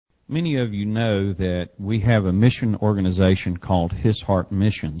Many of you know that we have a mission organization called His Heart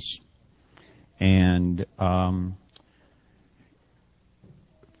Missions. And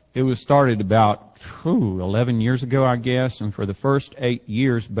it was started about 11 years ago, I guess. And for the first 8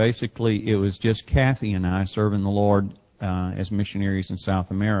 years, basically, it was just Kathy and I serving the Lord as missionaries in South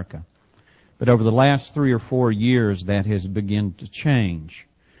America. But over the last 3 or 4 years, that has begun to change.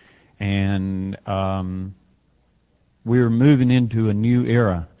 And we're moving into a new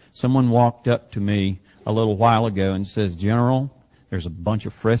era. Someone walked up to me a little while ago and says, "General, there's a bunch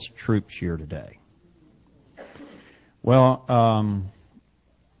of fresh troops here today." Well,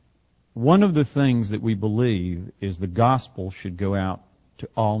 one of the things that we believe is the gospel should go out to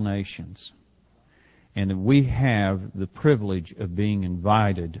all nations. And that we have the privilege of being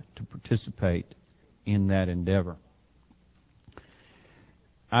invited to participate in that endeavor.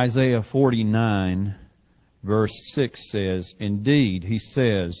 Isaiah 49, verse 6 says, "Indeed," he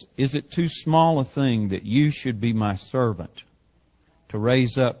says, "is it too small a thing that you should be my servant, to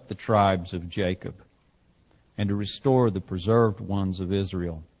raise up the tribes of Jacob, and to restore the preserved ones of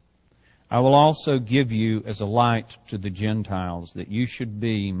Israel? I will also give you as a light to the Gentiles, that you should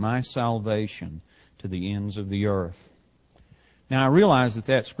be my salvation to the ends of the earth." Now, I realize that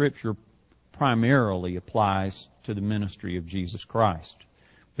that scripture primarily applies to the ministry of Jesus Christ.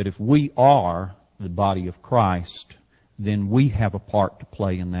 But if we are the body of Christ, then we have a part to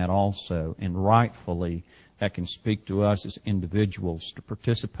play in that also. And rightfully, that can speak to us as individuals to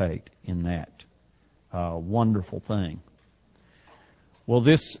participate in that wonderful thing. Well,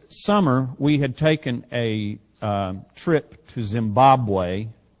 this summer, we had taken a trip to Zimbabwe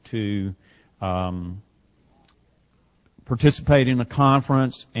to participate in a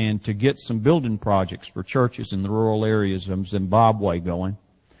conference and to get some building projects for churches in the rural areas of Zimbabwe going.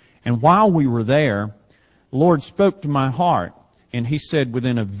 And while we were there, the Lord spoke to my heart, and He said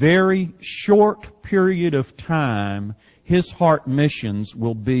within a very short period of time, His Heart Missions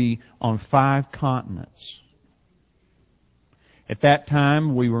will be on 5 continents. At that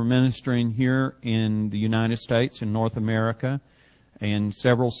time, we were ministering here in the United States, in North America, in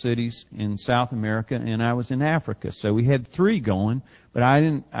several cities in South America, and I was in Africa. So we had 3 going, but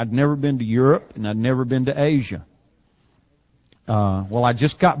I'd never been to Europe, and I'd never been to Asia. Well, I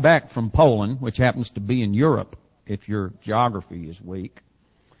just got back from Poland, which happens to be in Europe, if your geography is weak.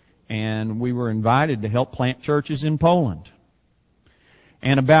 And we were invited to help plant churches in Poland.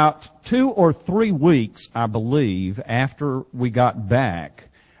 And about 2 or 3 weeks, I believe, after we got back,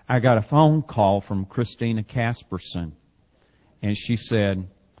 I got a phone call from Christina Casperson. And she said,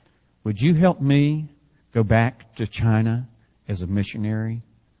 "Would you help me go back to China as a missionary?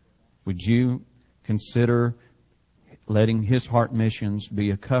 Would you consider letting His Heart Missions be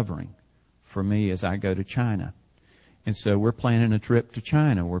a covering for me as I go to China?" And so we're planning a trip to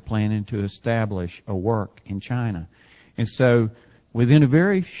China. We're planning to establish a work in China. And so within a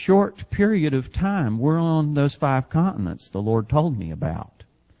very short period of time, we're on those 5 continents the Lord told me about.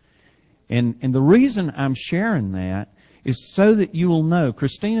 And the reason I'm sharing that is so that you will know.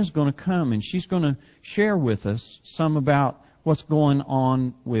 Christina's going to come and she's going to share with us some about what's going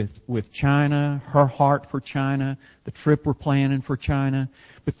on with China, her heart for China, the trip we're planning for China.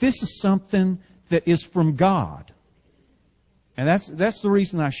 But this is something that is from God. And that's the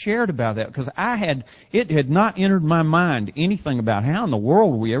reason I shared about that, because it had not entered my mind anything about how in the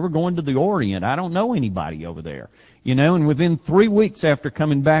world are we ever going to the Orient. I don't know anybody over there. And within 3 weeks after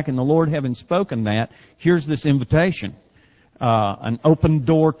coming back and the Lord having spoken that, here's this invitation. An open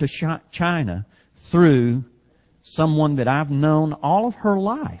door to China through someone that I've known all of her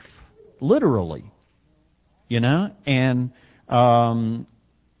life, literally, and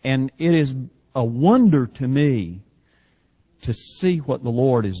it is a wonder to me to see what the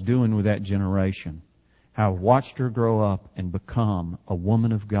Lord is doing with that generation. How I've watched her grow up and become a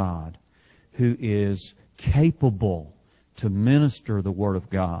woman of God who is capable to minister the Word of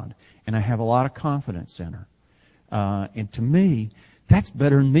God, and I have a lot of confidence in her. And to me, that's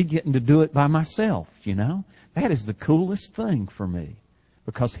better than me getting to do it by myself, That is the coolest thing for me,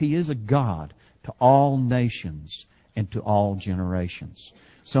 because He is a God to all nations and to all generations.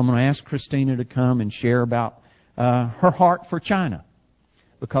 So I'm going to ask Christina to come and share about her heart for China,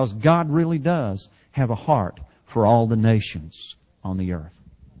 because God really does have a heart for all the nations on the earth.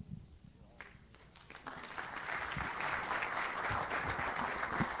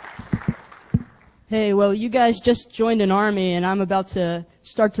 Hey, well, you guys just joined an army, and I'm about to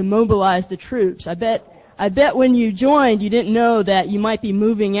start to mobilize the troops. I bet when you joined, you didn't know that you might be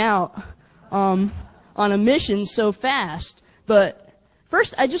moving out on a mission so fast. But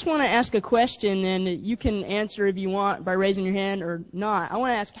First, I just want to ask a question, and you can answer if you want by raising your hand or not. I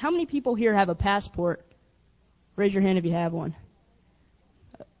want to ask, how many people here have a passport? Raise your hand if you have one.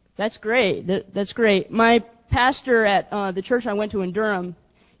 That's great. That's great. My pastor at the church I went to in Durham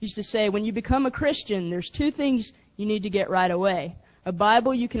used to say, when you become a Christian, there's two things you need to get right away. A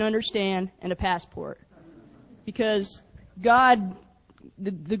Bible you can understand and a passport. Because God,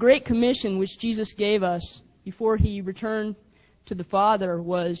 the Great Commission which Jesus gave us before He returned to the Father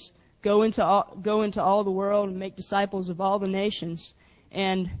was go into all the world and make disciples of all the nations.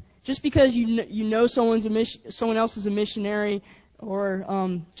 And just because you know someone else is a missionary,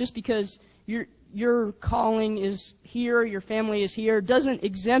 or just because your calling is here, your family is here, doesn't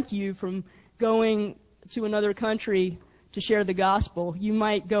exempt you from going to another country to share the gospel. You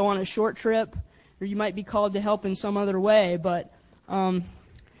might go on a short trip, or you might be called to help in some other way, but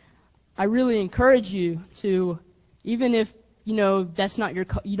I really encourage you to, even if that's not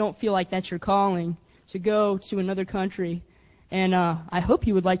you don't feel like that's your calling, to go to another country. And I hope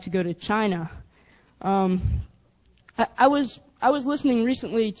you would like to go to China. I was listening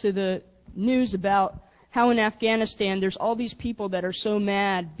recently to the news about how in Afghanistan there's all these people that are so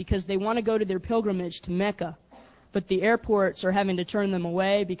mad because they want to go to their pilgrimage to Mecca, but the airports are having to turn them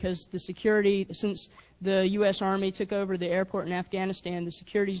away because the security, since the U.S. Army took over the airport in Afghanistan, the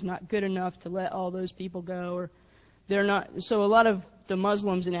security's not good enough to let all those people go, or they're not. So a lot of the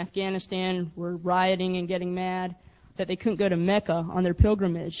Muslims in Afghanistan were rioting and getting mad that they couldn't go to Mecca on their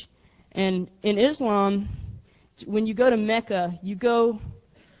pilgrimage. And in Islam, when you go to Mecca, you go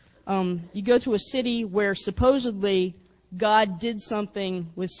to a city where supposedly God did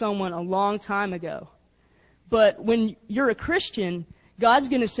something with someone a long time ago. But when you're a Christian, God's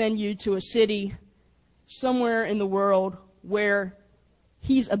going to send you to a city somewhere in the world where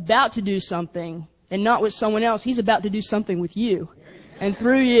He's about to do something, and not with someone else. He's about to do something with you and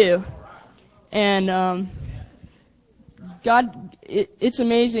through you. And God, it's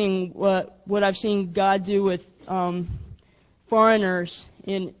amazing what I've seen God do with foreigners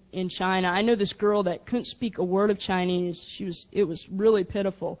in China. I know this girl that couldn't speak a word of Chinese. It was really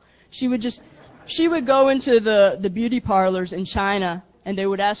pitiful. She would go into the beauty parlors in China, and they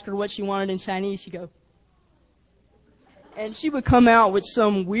would ask her what she wanted in Chinese. She'd go, and she would come out with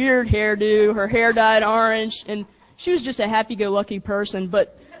some weird hairdo, her hair dyed orange, and she was just a happy-go-lucky person.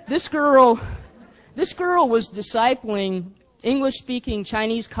 But this girl was discipling English-speaking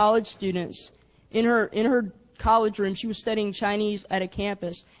Chinese college students in her college room. She was studying Chinese at a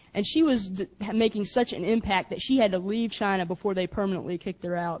campus, and she was making such an impact that she had to leave China before they permanently kicked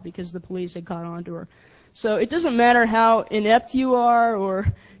her out because the police had caught on to her. So it doesn't matter how inept you are,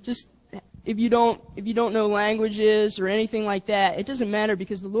 or just if you don't know languages or anything like that. It doesn't matter,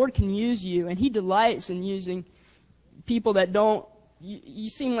 because the Lord can use you, and He delights in using people that don't. You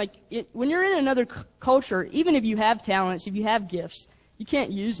seem like when you're in another culture, even if you have talents, if you have gifts, you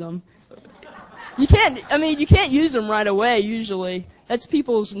can't use them. You can't use them right away. Usually, that's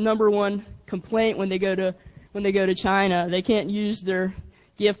people's number one complaint when they go to China. They can't use their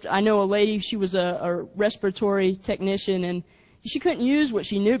gift. I know a lady. She was a respiratory technician, and she couldn't use what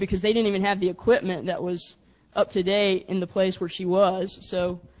she knew because they didn't even have the equipment that was up to date in the place where she was.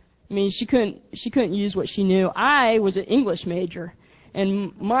 So, she couldn't use what she knew. I was an English major,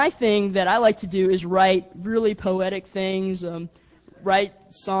 and my thing that I like to do is write really poetic things, write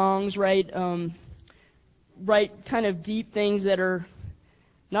songs, write kind of deep things that are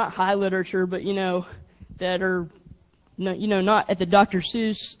not high literature, but that are not at the Dr.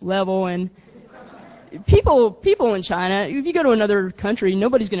 Seuss level. And people in China, if you go to another country,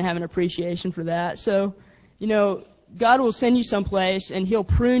 nobody's going to have an appreciation for that. So, God will send you someplace, and He'll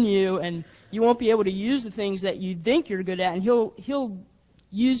prune you, and you won't be able to use the things that you think you're good at, and He'll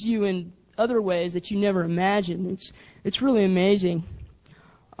use you in other ways that you never imagined. It's really amazing.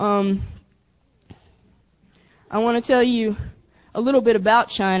 I want to tell you a little bit about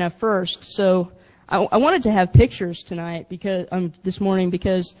China first. So I wanted to have pictures tonight this morning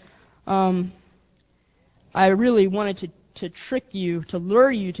because I really wanted to trick you, to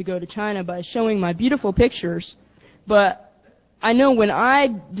lure you to go to China by showing my beautiful pictures. But I know when I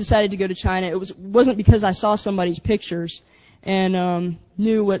decided to go to China, it wasn't because I saw somebody's pictures and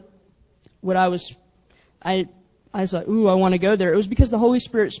knew what I was like, ooh, I want to go there. It was because the Holy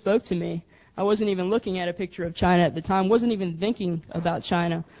Spirit spoke to me. I wasn't even looking at a picture of China at the time, wasn't even thinking about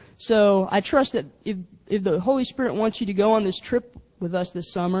China. So I trust that if the Holy Spirit wants you to go on this trip with us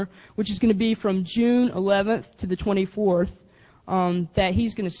this summer, which is going to be from June 11th to the 24th, that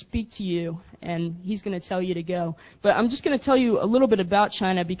He's going to speak to you and He's going to tell you to go. But I'm just going to tell you a little bit about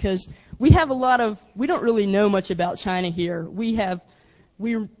China because we don't really know much about China here. We have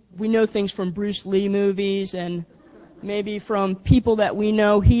we know things from Bruce Lee movies and maybe from people that we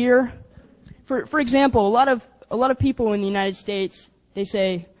know here. For example, a lot of people in the United States, they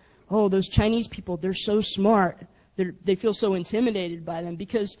say, "Oh, those Chinese people, they're so smart. They feel so intimidated by them,"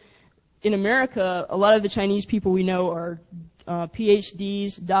 because in America, a lot of the Chinese people we know are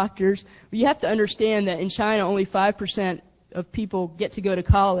PhDs, doctors. But you have to understand that in China, only 5% of people get to go to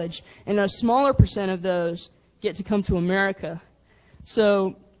college, and a smaller percent of those get to come to America.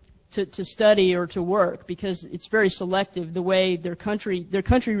 So to study or to work, because it's very selective the way their country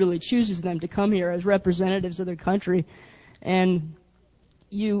really chooses them to come here as representatives of their country. And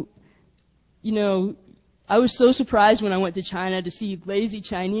you know, I was so surprised when I went to China to see lazy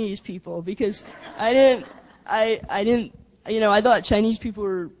Chinese people, because I didn't, I thought Chinese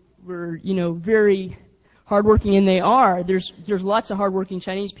people were very hardworking, and they are. There's lots of hardworking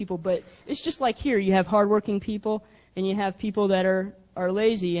Chinese people, but it's just like here. You have hardworking people, and you have people that are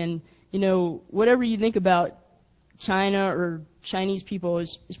lazy. And, whatever you think about China or Chinese people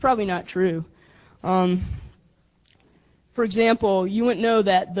is probably not true. For example, you wouldn't know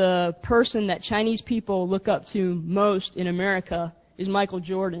that the person that Chinese people look up to most in America is Michael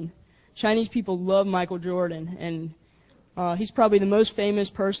Jordan. Chinese people love Michael Jordan, and he's probably the most famous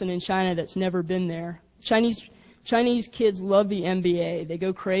person in China that's never been there. Chinese kids love the NBA. They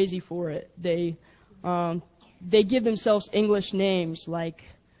go crazy for it. They give themselves English names like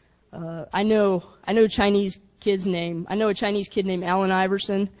I know a Chinese kid's name. I know a Chinese kid named Allen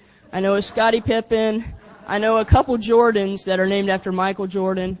Iverson. I know a Scottie Pippen. I know a couple Jordans that are named after Michael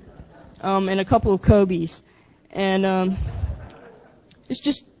Jordan, and a couple of Kobes. And it's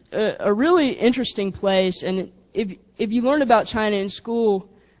just a really interesting place. And if you learn about China in school,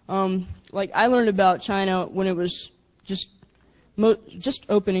 like I learned about China when it was just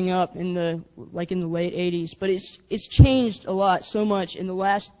opening up in the late 80s, but it's changed a lot, so much in the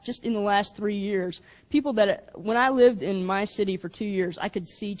last 3 years. When I lived in my city for 2 years, I could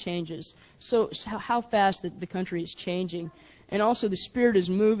see changes. So how fast the country is changing, and also the Spirit is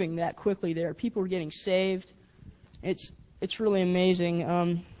moving that quickly there. People are getting saved. It's really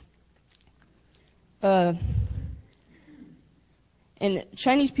amazing. And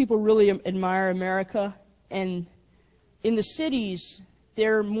Chinese people really admire America, and in the cities,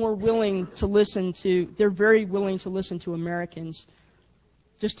 they're very willing to listen to Americans.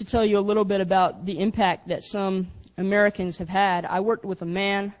 Just to tell you a little bit about the impact that some Americans have had, I worked with a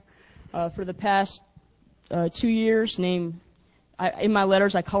man for the past 2 years in my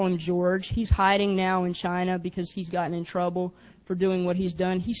letters I call him George. He's hiding now in China because he's gotten in trouble for doing what he's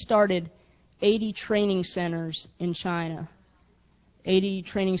done. He started 80 training centers in China. 80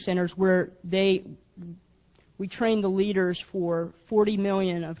 training centers where we train the leaders for 40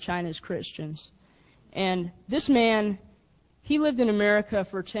 million of China's Christians. And this man, he lived in America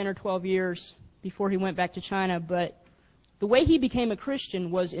for 10 or 12 years before he went back to China, but the way he became a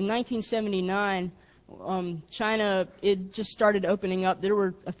Christian was in 1979, China, it just started opening up. There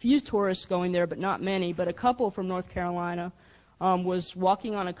were a few tourists going there, but not many. But a couple from North Carolina was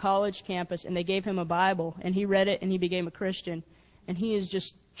walking on a college campus, and they gave him a Bible, and he read it, and he became a Christian. And he has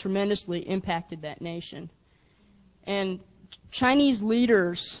just tremendously impacted that nation. And Chinese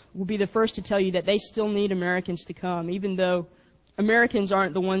leaders will be the first to tell you that they still need Americans to come, even though Americans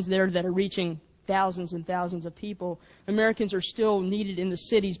aren't the ones there that are reaching thousands and thousands of people. Americans are still needed in the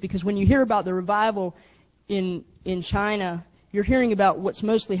cities, because when you hear about the revival in China, you're hearing about what's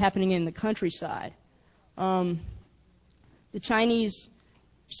mostly happening in the countryside. The Chinese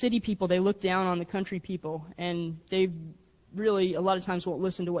city people, they look down on the country people, and they really a lot of times won't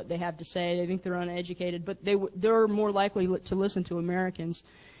listen to what they have to say. They think they're uneducated, but they're more likely to listen to Americans.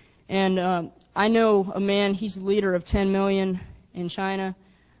 And I know a man, he's the leader of 10 million in China.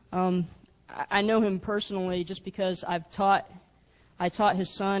 I know him personally just because I taught his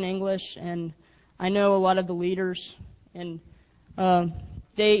son English, and I know a lot of the leaders, and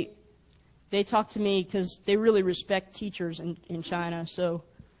they talk to me because they really respect teachers in China. So,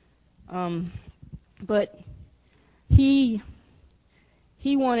 but he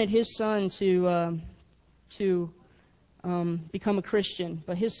wanted his son to become a Christian,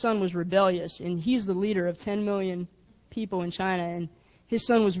 but his son was rebellious, and he's the leader of 10 million people in China, and his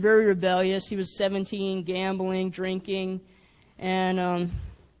son was very rebellious. He was 17, gambling, drinking, and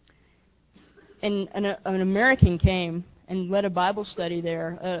an American came and led a Bible study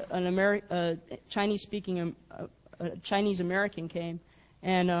there. A Chinese American came,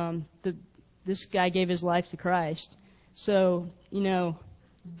 and this guy gave his life to Christ. So,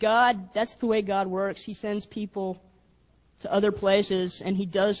 God, that's the way God works. He sends people to other places, and He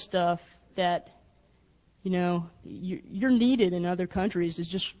does stuff that you're needed in other countries is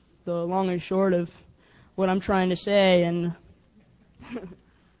just the long and short of what I'm trying to say. And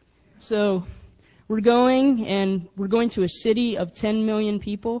so we're going to a city of 10 million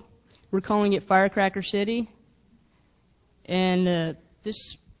people. We're calling it Firecracker City. And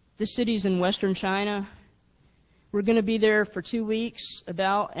this city's in western China. We're going to be there for 2 weeks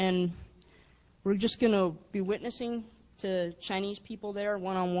and we're just going to be witnessing to Chinese people there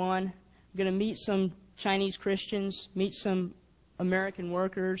one-on-one. We're going to meet some Chinese Christians, meet some American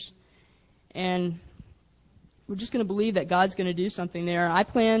workers, and we're just going to believe that God's going to do something there. I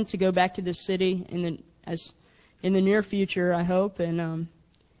plan to go back to this city in the near future, I hope, and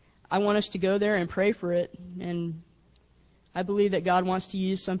I want us to go there and pray for it. And I believe that God wants to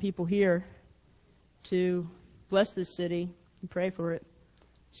use some people here to bless this city and pray for it,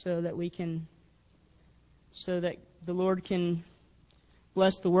 so that the Lord can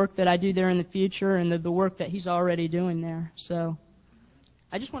bless the work that I do there in the future and the work that He's already doing there. So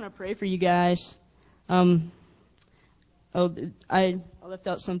I just want to pray for you guys. I left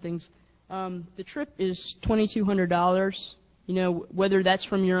out some things. The trip is $2,200. Whether that's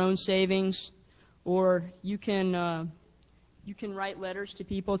from your own savings, or you can write letters to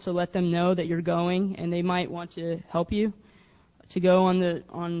people to let them know that you're going, and they might want to help you to go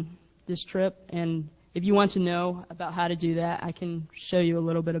on this trip. And if you want to know about how to do that, I can show you a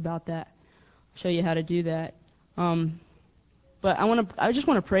little bit about that. Show you how to do that. But I just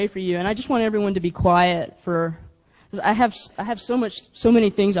want to pray for you, and I just want everyone to be quiet I have so many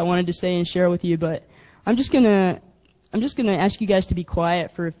things I wanted to say and share with you, but I'm just gonna ask you guys to be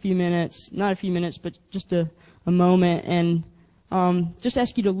quiet for a few minutes, not a few minutes, but just a moment, and just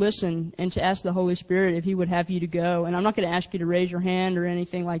ask you to listen and to ask the Holy Spirit if He would have you to go. And I'm not going to ask you to raise your hand or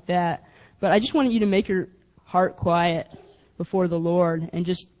anything like that, but I just want you to make your heart quiet before the Lord and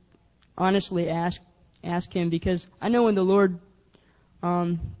just honestly ask Him, because I know when the Lord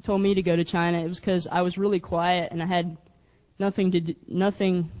told me to go to China, it was because I was really quiet and I had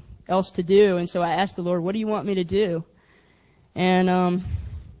nothing else to do, and so I asked the Lord, "What do you want me to do?" And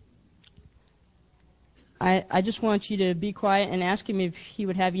I just want you to be quiet and ask Him if He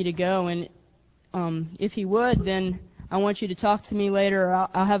would have you to go, and if He would, then I want you to talk to me later.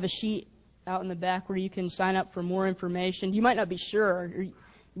 I'll have a sheet out in the back where you can sign up for more information. You might not be sure, or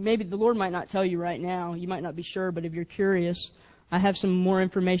maybe the Lord might not tell you right now. You might not be sure, but if you're curious, I have some more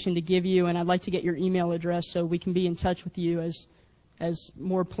information to give you, and I'd like to get your email address so we can be in touch with you as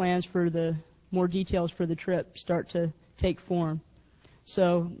more plans more details for the trip start to take form.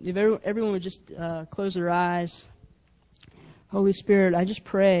 So if everyone would just close their eyes. Holy Spirit, I just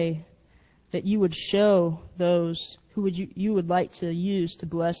pray that you would show those who you would like to use to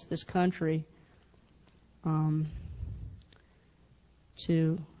bless this country,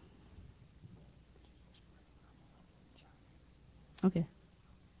 Okay.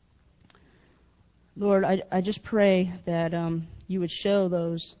 Lord, I just pray that you would show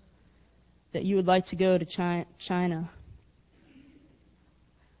those that you would like to go to China,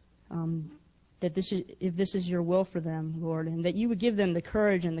 that if this is your will for them, Lord, and that you would give them the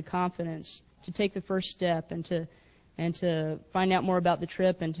courage and the confidence to take the first step and to find out more about the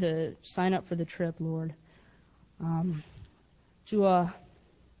trip and to sign up for the trip, Lord. 主啊，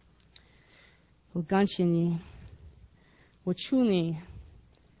我感谢你，我求你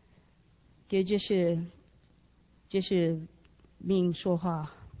给这些民说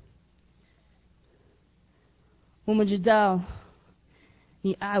话。我们知道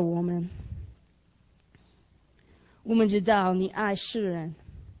你爱我们，我们知道你爱世人，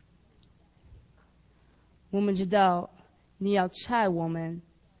我们知道你要差我们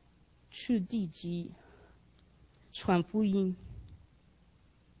去地极传福音。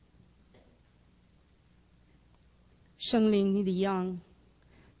圣灵，你的羊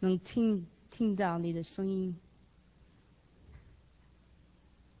能听到你的声音。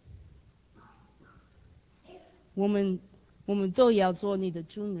我们都要做你的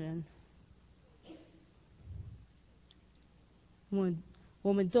主人，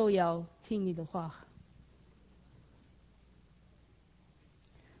我们都要听你的话。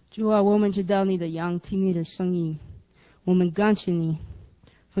主啊，我们知道你的羊听你的声音，我们感谢你，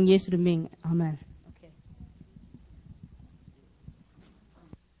奉耶稣的名，阿门。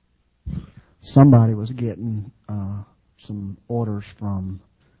Somebody was getting some orders from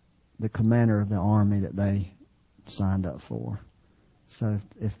the commander of the army that they signed up for. So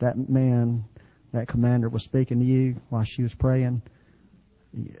if that commander was speaking to you while she was praying,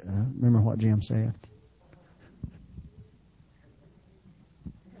 remember what Jim said.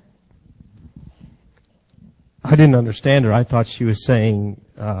 I didn't understand her. I thought she was saying,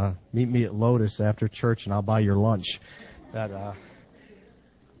 meet me at Lotus after church and I'll buy your lunch.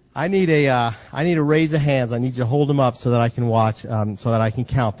 I need a raise of hands. I need you to hold them up so that I can watch, so that I can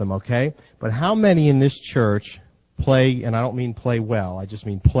count them, okay? But how many in this church play, and I don't mean play well, I just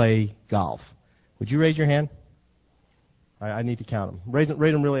mean play golf? Would you raise your hand? I need to count them. Raise them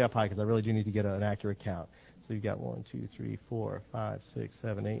really up high because I really do need to get an accurate count. So you've got 1, 2, 3, 4, 5, 6,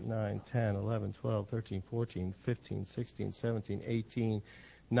 7, 8, 9, 10, 11, 12, 13, 14, 15, 16, 17, 18,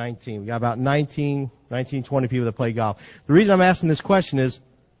 19. We got about 19, 20 people that play golf. The reason I'm asking this question is,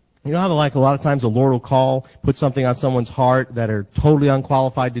 you know how like a lot of times the Lord will put something on someone's heart that are totally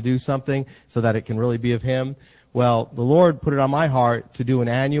unqualified to do something so that it can really be of Him? Well, the Lord put it on my heart to do an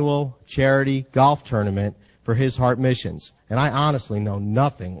annual charity golf tournament for His Heart Missions. And I honestly know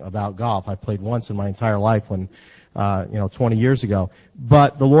nothing about golf. I played once in my entire life when, 20 years ago.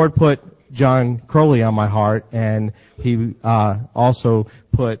 But the Lord put John Crowley on my heart, and He also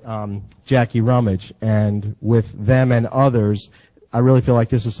put Jackie Rummage. And with them and others, I really feel like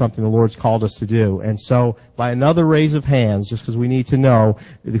this is something the Lord's called us to do. And so, by another raise of hands, just because we need to know,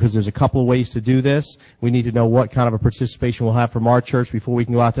 because there's a couple of ways to do this, we need to know what kind of a participation we'll have from our church before we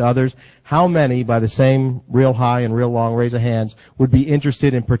can go out to others. How many, by the same real high and real long raise of hands, would be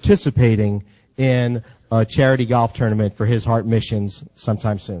interested in participating in a charity golf tournament for His Heart Missions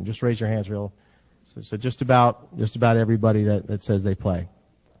sometime soon? Just raise your hands real. So just about everybody that says they play.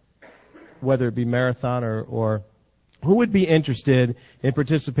 Whether it be marathon or who would be interested in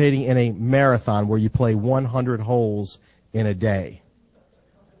participating in a marathon where you play 100 holes in a day?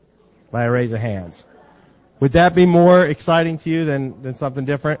 By a raise of hands. Would that be more exciting to you than something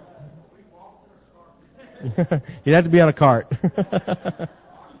different? You'd have to be on a cart.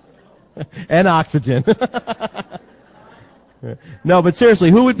 And oxygen. No, but seriously,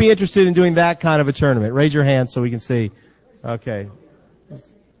 who would be interested in doing that kind of a tournament? Raise your hand so we can see. Okay.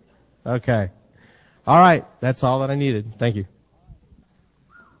 All right, that's all that I needed. Thank you.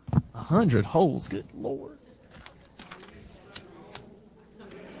 100 holes, good Lord.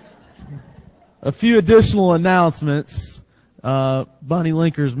 A few additional announcements. Bunny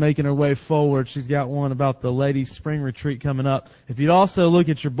Linker's making her way forward. She's got one about the ladies' spring retreat coming up. If you'd also look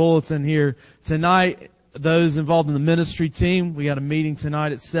at your bulletin here, tonight, those involved in the ministry team, we got a meeting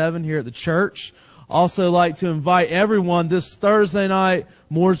tonight at 7 here at the church. Also like to invite everyone this Thursday night,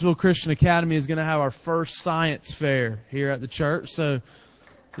 Mooresville Christian Academy is going to have our first science fair here at the church. So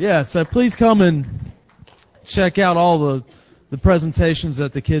please come and check out all the presentations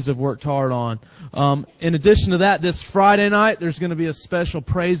that the kids have worked hard on. In addition to that, this Friday night, there's going to be a special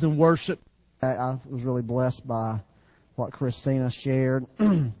praise and worship. I was really blessed by what Christina shared.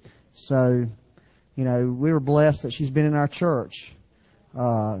 So, we were blessed that she's been in our church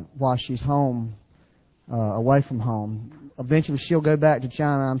while she's home. Away from home. Eventually she'll go back to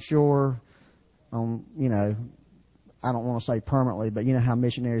China, I'm sure. I don't want to say permanently, but you know how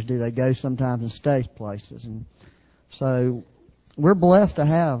missionaries do. They go sometimes and stay places. And so we're blessed to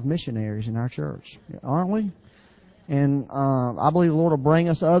have missionaries in our church, aren't we? And I believe the Lord will bring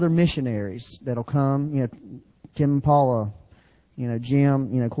us other missionaries that'll come. Tim and Paula,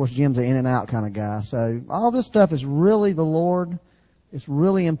 Jim. Of course, Jim's an in and out kind of guy. So all this stuff is really the Lord. It's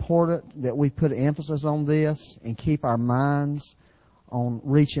really important that we put emphasis on this and keep our minds on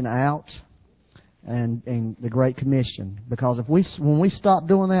reaching out and the Great Commission. Because when we stop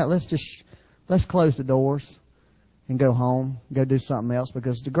doing that, let's close the doors and go home, go do something else.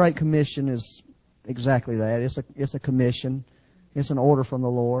 Because the Great Commission is exactly that. It's a commission. It's an order from the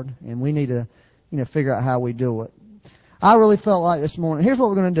Lord, and we need to figure out how we do it. I really felt like this morning. Here's what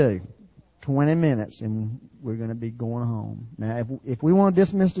we're going to do: 20 minutes, and we're going to be going home. Now, if we want to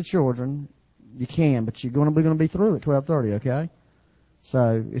dismiss the children, you can, but you're going to be through at 12:30, okay?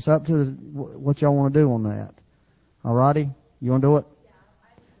 So it's up to what y'all want to do on that. All righty? You want to do it?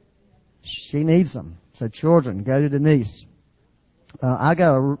 She needs them. So children, go to Denise. I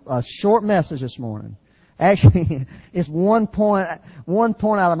got a short message this morning. Actually, it's one point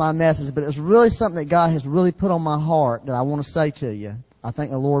out of my message, but it's really something that God has really put on my heart that I want to say to you. I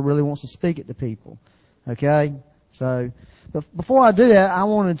think the Lord really wants to speak it to people. Okay? So, but before I do that, I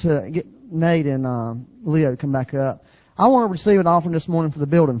wanted to get Nate and Leo to come back up. I want to receive an offering this morning for the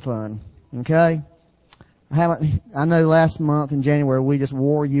building fund. Okay? I know last month in January we just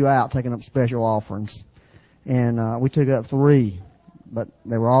wore you out taking up special offerings. And we took up 3, but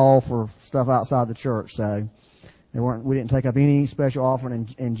they were all for stuff outside the church, so we didn't take up any special offering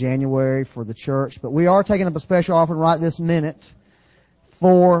in January for the church, but we are taking up a special offering right this minute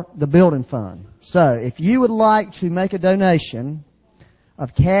for the building fund. So if you would like to make a donation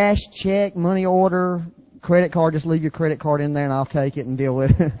of cash, check, money order, credit card, just leave your credit card in there and I'll take it and deal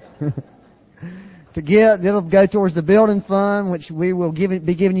with it. It'll go towards the building fund, which we will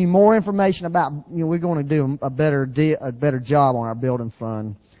be giving you more information about. We're going to do a better job on our building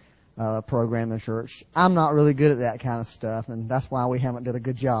fund program in the church. I'm not really good at that kind of stuff, and that's why we haven't done a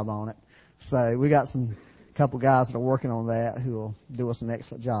good job on it. So we got some couple guys that are working on that who will do us an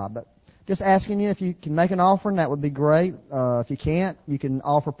excellent job. But just asking you if you can make an offering, that would be great. If you can't, you can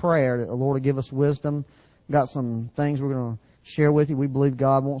offer prayer that the Lord will give us wisdom. Got some things we're going to share with you we believe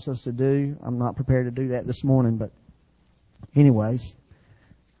God wants us to do. I'm not prepared to do that this morning, but anyways,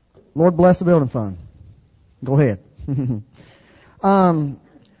 Lord bless the building fund. Go ahead.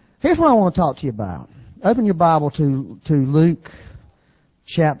 Here's what I want to talk to you about. Open your Bible to Luke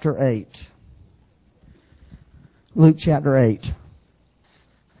chapter 8. Luke chapter 8.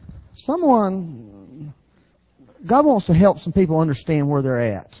 God wants to help some people understand where they're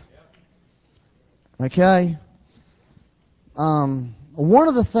at. Okay? One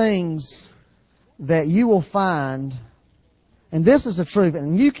of the things that you will find, and this is the truth,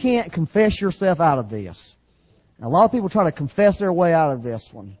 and you can't confess yourself out of this. A lot of people try to confess their way out of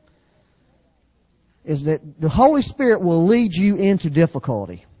this one, is that the Holy Spirit will lead you into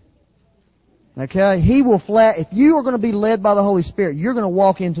difficulty. Okay? If you are going to be led by the Holy Spirit, you're going to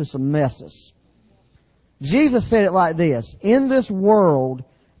walk into some messes. Jesus said it like this: in this world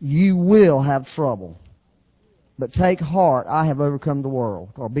you will have trouble, but take heart, I have overcome the world.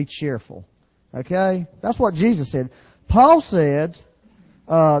 Or be cheerful. Okay? That's what Jesus said. Paul said,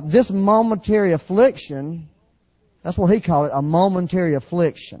 this momentary affliction, that's what he called it, a momentary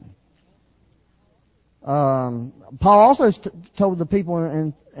affliction. Paul also told the people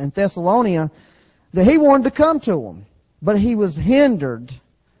in Thessalonica that he wanted to come to them, but he was hindered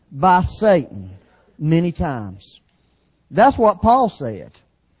by Satan many times. That's what Paul said.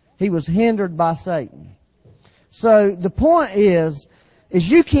 He was hindered by Satan. So the point is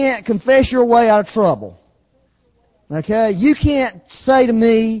you can't confess your way out of trouble. Okay? You can't say to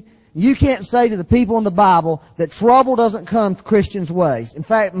me, you can't say to the people in the Bible that trouble doesn't come Christians' ways. In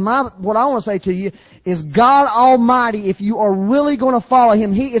fact, what I want to say to you is God Almighty, if you are really going to follow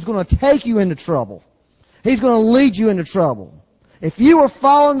Him, He is going to take you into trouble. He's going to lead you into trouble. If you are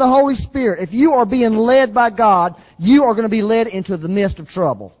following the Holy Spirit, if you are being led by God, you are going to be led into the midst of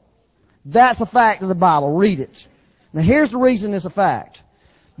trouble. That's a fact of the Bible. Read it. Now here's the reason it's a fact.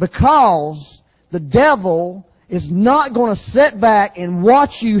 Because the devil is not going to sit back and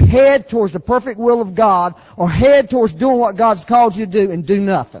watch you head towards the perfect will of God or head towards doing what God's called you to do and do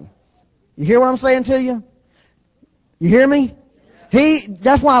nothing. You hear what I'm saying to you? You hear me?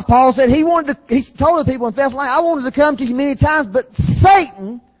 That's why Paul said he told the people in Thessalonica, I wanted to come to you many times, but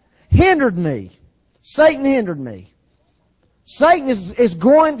Satan hindered me. Satan hindered me. Satan is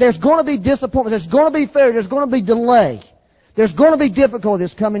going, there's going to be disappointment, there's going to be failure, there's going to be delay. There's going to be difficulty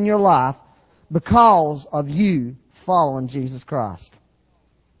that's come in your life because of you following Jesus Christ.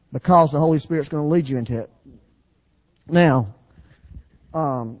 Because the Holy Spirit's going to lead you into it. Now,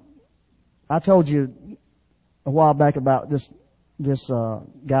 I told you a while back about this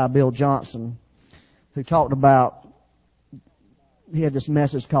guy, Bill Johnson, who talked about, he had this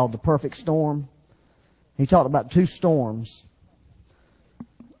message called The Perfect Storm. He talked about two storms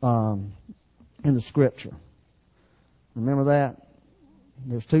in the Scripture. Remember that?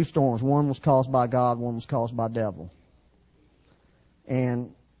 There's two storms. One was caused by God, one was caused by devil.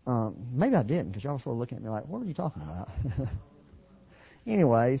 And maybe I didn't, because y'all were sort of looking at me like, what are you talking about?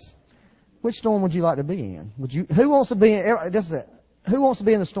 Anyways, which storm would you like to be in? Who wants to be in, this is it. Who wants to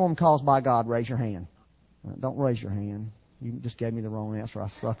be in the storm caused by God? Raise your hand. Don't raise your hand. You just gave me the wrong answer. I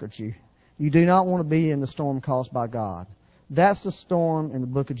suckered you. You do not want to be in the storm caused by God. That's the storm in the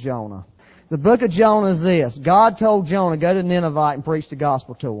book of Jonah. The book of Jonah is this. God told Jonah, go to Nineveh and preach the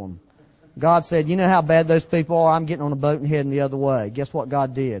gospel to them. God said, you know how bad those people are? I'm getting on a boat and heading the other way. Guess what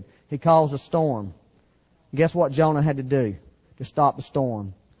God did? He caused a storm. Guess what Jonah had to do to stop the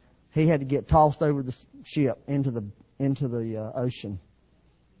storm? He had to get tossed over the ship into the ocean.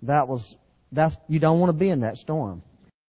 You don't want to be in that storm.